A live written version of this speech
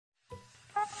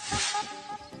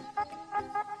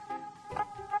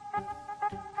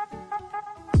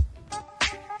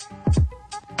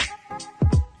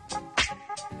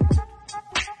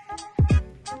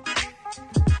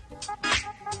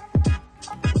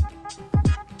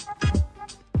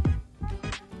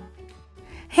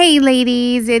Hey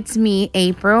ladies, it's me,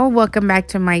 April. Welcome back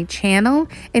to my channel.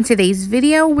 In today's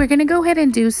video, we're going to go ahead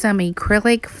and do some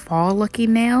acrylic fall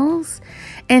looking nails.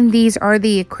 And these are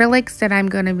the acrylics that I'm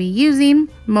going to be using.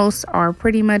 Most are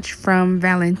pretty much from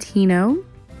Valentino.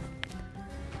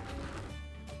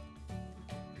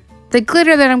 The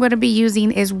glitter that I'm going to be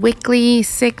using is Wickley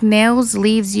Sick Nails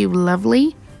Leaves You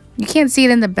Lovely. You can't see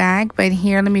it in the bag, but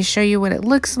here, let me show you what it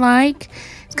looks like.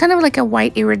 It's kind of like a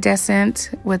white iridescent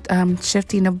with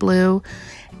shifting of blue,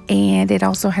 and it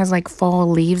also has like fall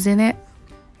leaves in it.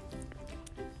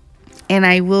 And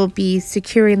I will be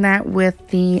securing that with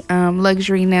the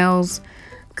Luxury Nails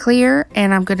Clear,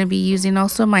 and I'm going to be using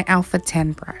also my Alpha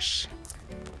 10 brush.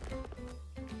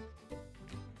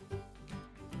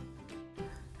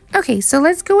 Okay, so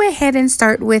let's go ahead and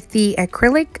start with the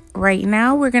acrylic. Right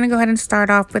now, we're going to go ahead and start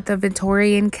off with the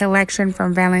Victorian collection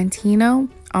from Valentino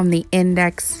on the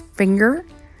index finger.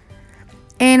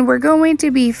 And we're going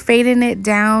to be fading it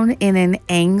down in an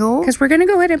angle because we're going to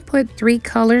go ahead and put 3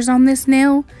 colors on this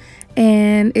nail.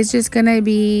 And it's just going to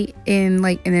be in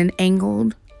an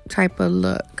angled type of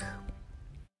look.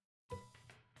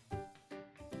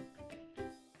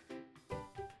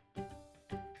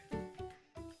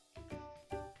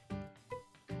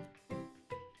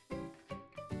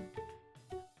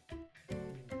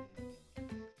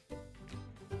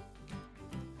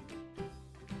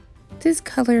 This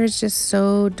color is just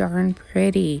so darn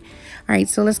pretty. All right,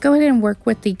 so let's go ahead and work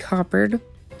with the coppered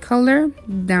color.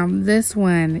 Now this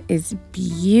one is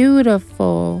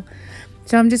beautiful.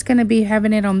 So I'm just gonna be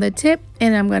having it on the tip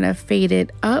and I'm gonna fade it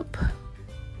up.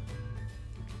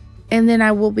 And then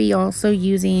I will be also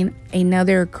using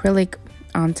another acrylic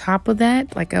on top of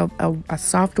that, like a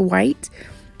soft white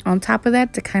on top of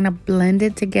that to kind of blend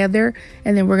it together.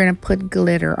 And then we're gonna put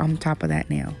glitter on top of that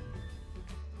nail.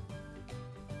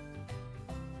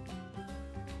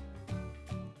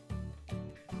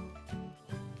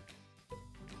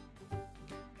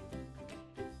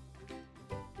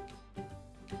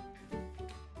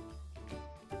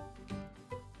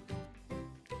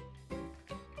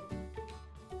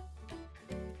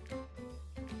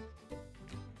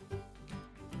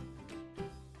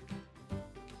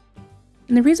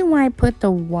 And the reason why I put the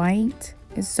white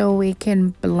is so it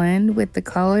can blend with the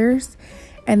colors,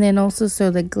 and then also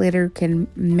so the glitter can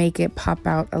make it pop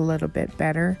out a little bit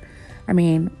better. I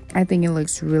mean, I think it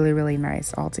looks really, really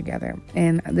nice all together.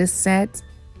 And this set,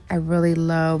 I really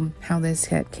love how this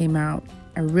set came out.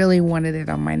 I really wanted it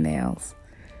on my nails.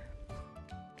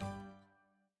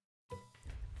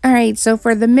 All right, so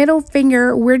for the middle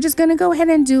finger, we're just gonna go ahead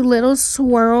and do little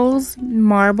swirls,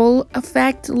 marble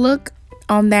effect look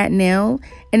on that nail,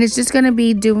 and it's just gonna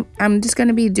be I'm just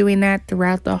gonna be doing that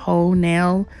throughout the whole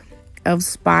nail, of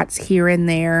spots here and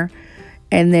there,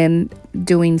 and then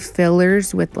doing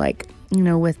fillers with, like, you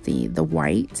know, with the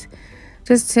white,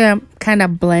 just to kind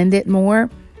of blend it more.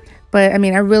 But I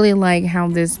mean, I really like how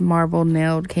this marble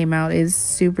nail came out. It's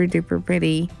super duper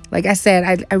pretty. Like I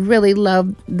said, I really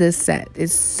love this set.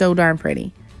 It's so darn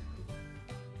pretty.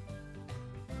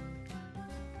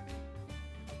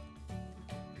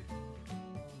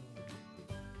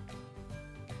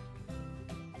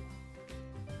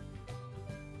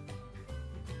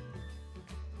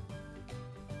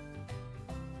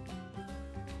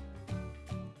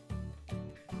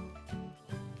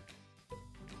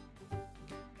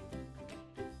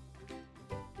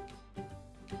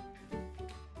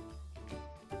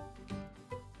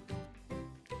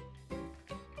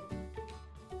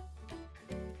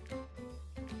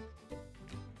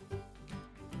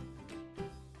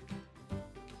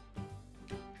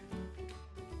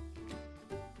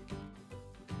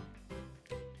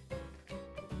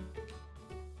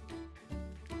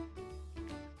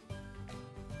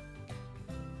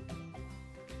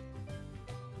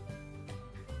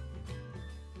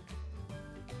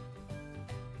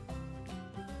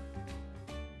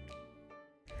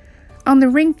 On the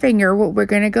ring finger, what we're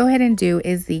going to go ahead and do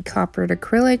is the coppered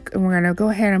acrylic, and we're going to go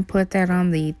ahead and put that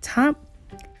on the top,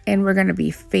 and we're going to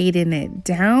be fading it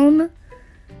down.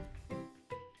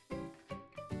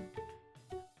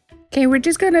 Okay, we're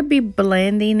just going to be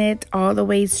blending it all the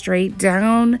way straight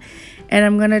down, and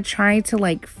I'm going to try to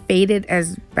like fade it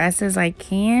as best as I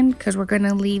can because we're going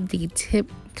to leave the tip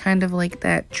kind of like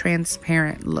that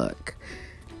transparent look,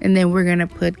 and then we're going to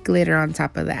put glitter on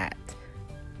top of that.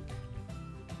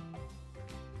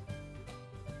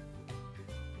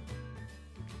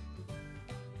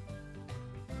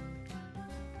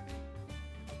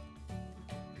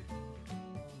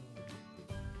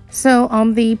 So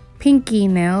on the pinky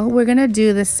nail, we're going to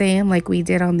do the same like we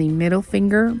did on the middle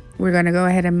finger. We're going to go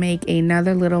ahead and make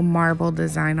another little marble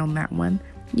design on that one.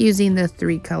 using the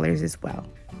 3 colors as well.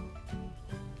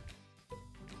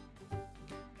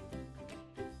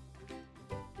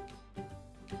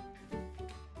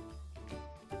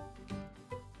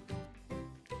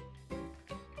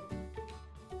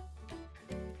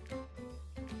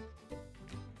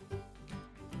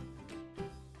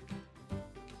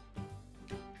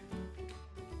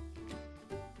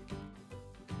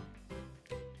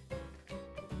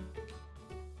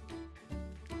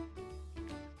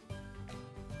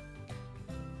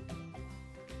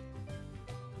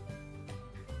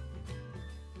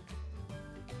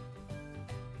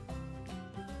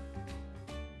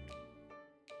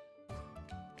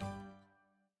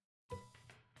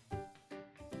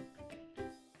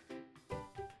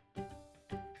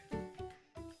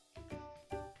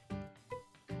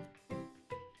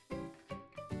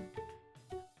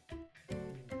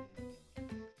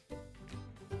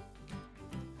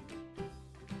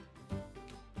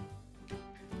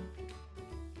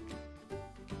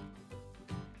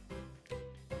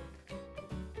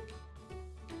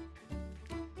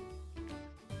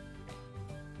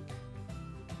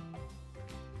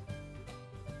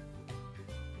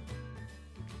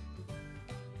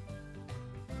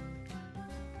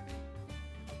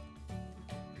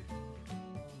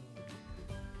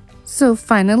 So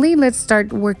finally, let's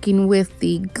start working with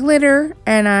the glitter.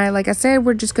 And like I said,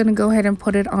 we're just gonna go ahead and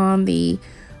put it on the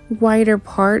wider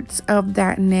parts of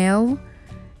that nail.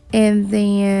 And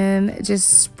then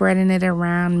just spreading it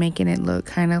around, making it look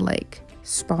kind of like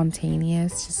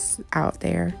spontaneous, just out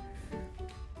there.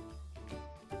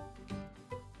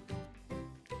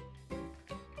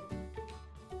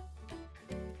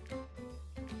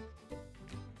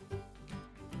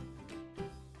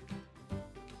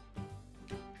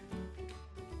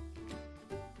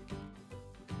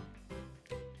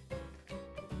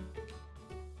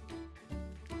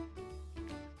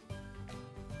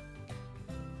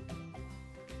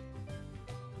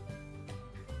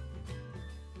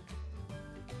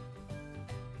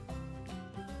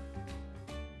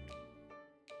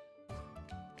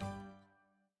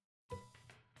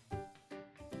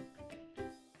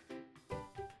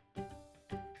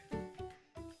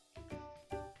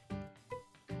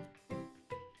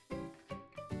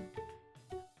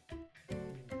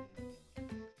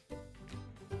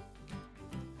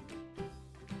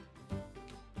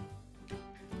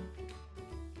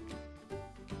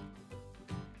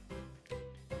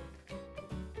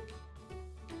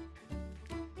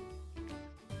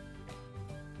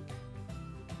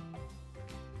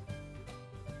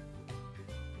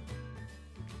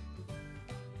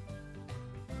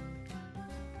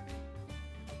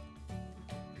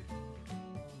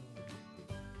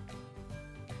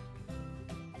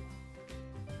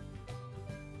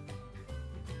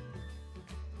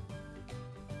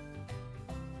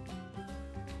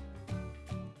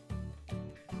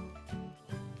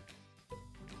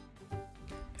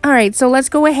 Alright, so let's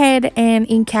go ahead and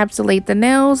encapsulate the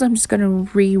nails. I'm just going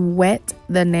to re-wet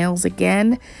the nails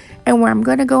again. And where I'm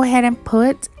going to go ahead and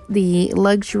put the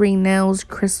Luxury Nails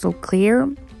Crystal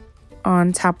Clear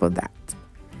on top of that.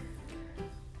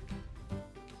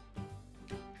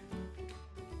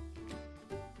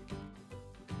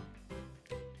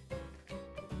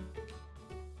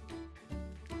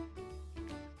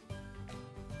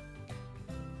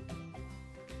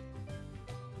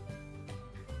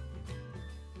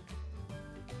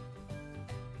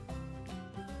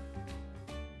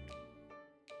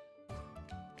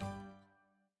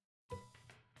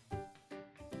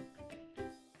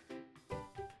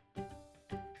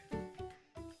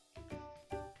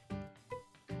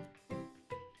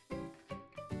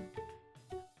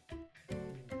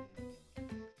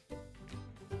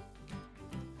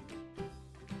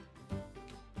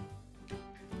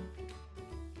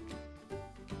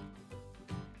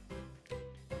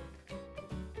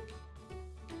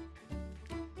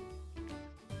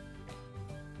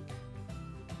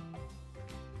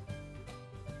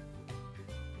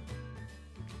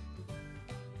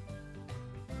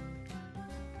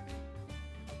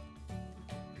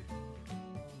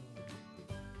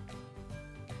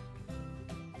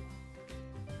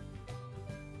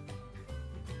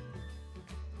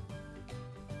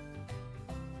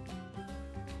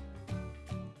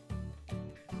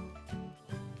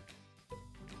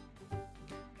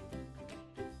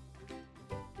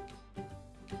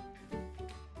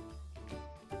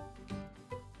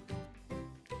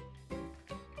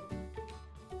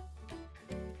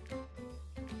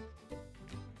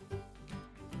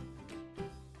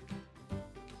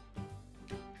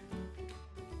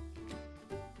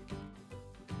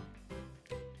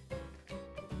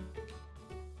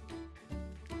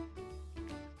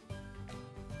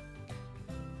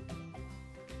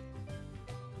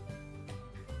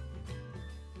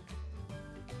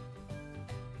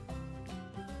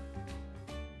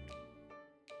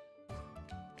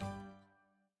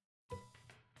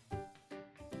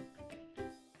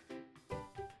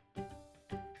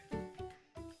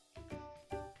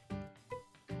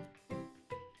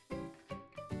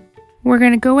 We're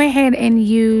going to go ahead and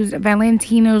use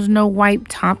Valentino's No Wipe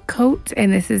Top Coat.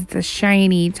 And this is the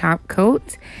shiny top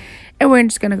coat. And we're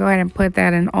just going to go ahead and put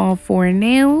that in all 4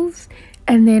 nails.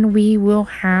 And then we will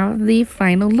have the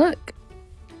final look.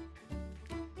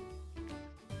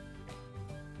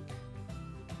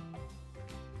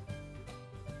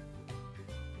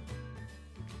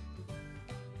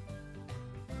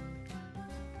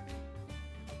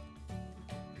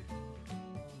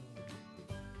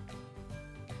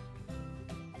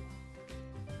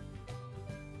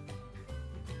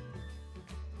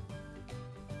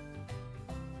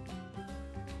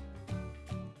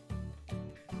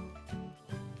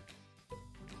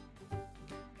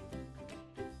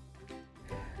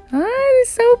 Oh,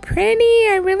 it's so pretty.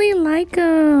 I really like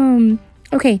them.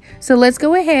 Okay, so let's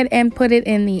go ahead and put it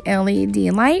in the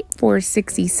LED light for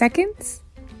 60 seconds.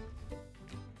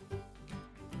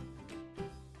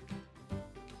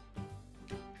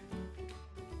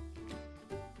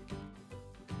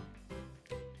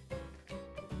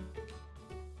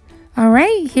 All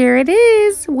right, here it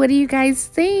is. What do you guys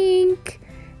think?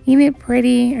 Ain't it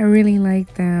pretty? I really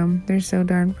like them. They're so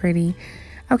darn pretty.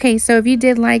 Okay, so if you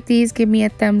did like these, give me a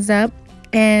thumbs up.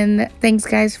 And thanks,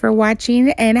 guys, for watching.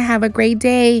 And have a great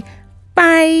day.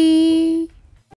 Bye.